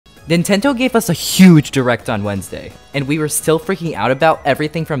Nintendo gave us a huge direct on Wednesday, and we were still freaking out about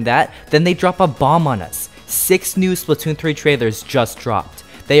everything from that, then they drop a bomb on us. 6 new Splatoon 3 trailers just dropped.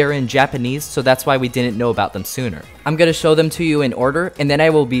 They are in Japanese, so that's why we didn't know about them sooner. I'm gonna show them to you in order, and then I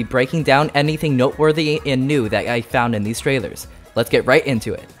will be breaking down anything noteworthy and new that I found in these trailers. Let's get right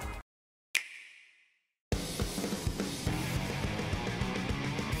into it.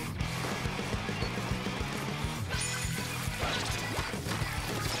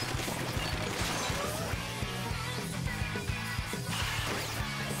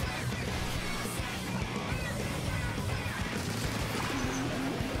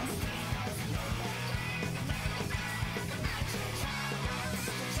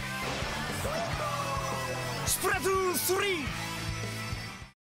 Splatoon 3!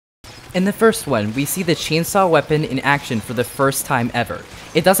 In the first one, we see the chainsaw weapon in action for the first time ever.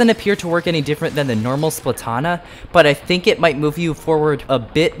 It doesn't appear to work any different than the normal Splatana, but I think it might move you forward a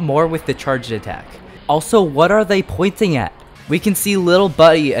bit more with the charged attack. Also, what are they pointing at? We can see little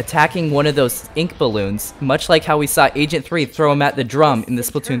Buddy attacking one of those ink balloons, much like how we saw Agent 3 throw him at the drum in the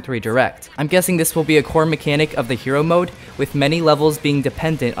Splatoon 3 Direct. I'm guessing this will be a core mechanic of the hero mode, with many levels being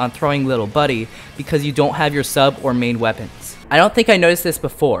dependent on throwing little Buddy because you don't have your sub or main weapons. I don't think I noticed this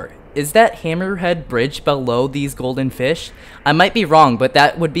before. Is that hammerhead bridge below these golden fish? I might be wrong, but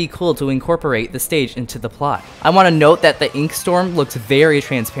that would be cool to incorporate the stage into the plot. I want to note that the ink storm looks very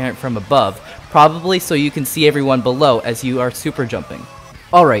transparent from above, probably so you can see everyone below as you are super jumping.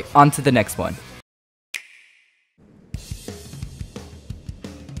 Alright, on to the next one.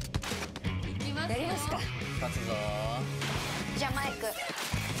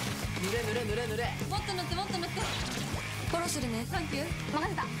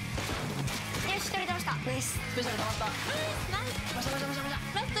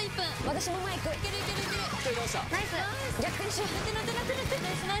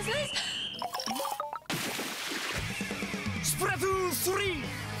 Splatoon 3!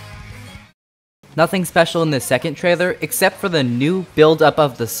 Nothing special in the second trailer except for the new build-up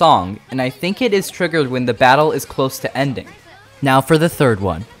of the song, and I think it is triggered when the battle is close to ending. Now for the third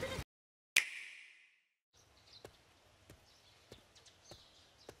one.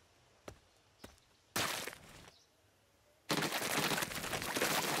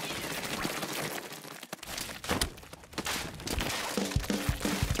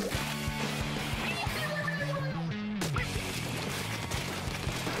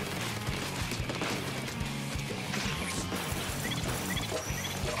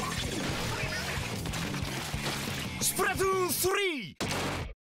 Splatoon 3!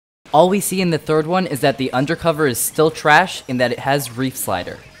 All we see in the third one is that the undercover is still trash and that it has Reef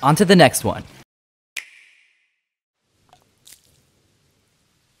Slider. On to the next one.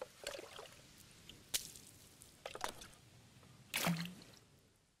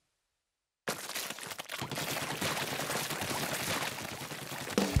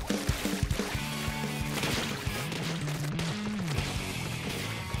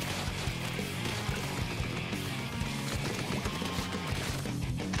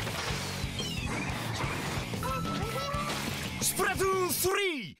 Splatoon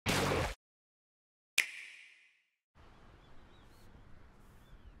 3!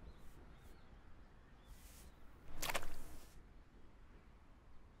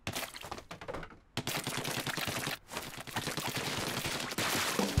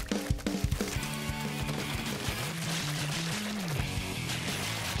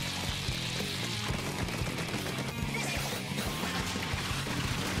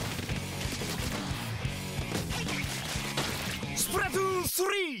 Splatoon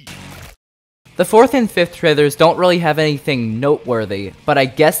 3! The fourth and fifth trailers don't really have anything noteworthy, but I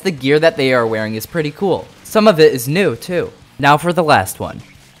guess the gear that they are wearing is pretty cool. Some of it is new, too. Now for the last one.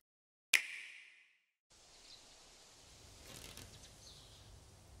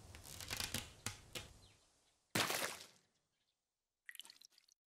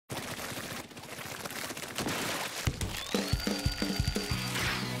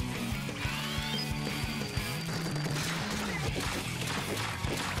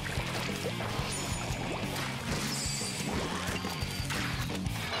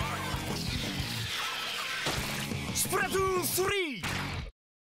 Splatoon 3!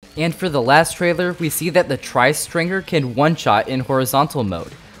 And for the last trailer, we see that the Tri-Stringer can one-shot in horizontal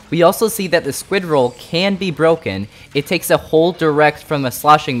mode. We also see that the squid roll can be broken. It takes a whole direct from a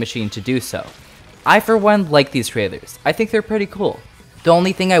sloshing machine to do so. I for one like these trailers. I think they're pretty cool. The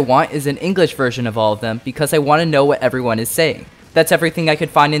only thing I want is an English version of all of them because I want to know what everyone is saying. That's everything I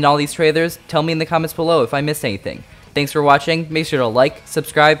could find in all these trailers. Tell me in the comments below if I missed anything. Thanks for watching. Make sure to like,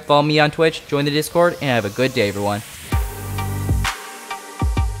 subscribe, follow me on Twitch, join the Discord, and have a good day everyone.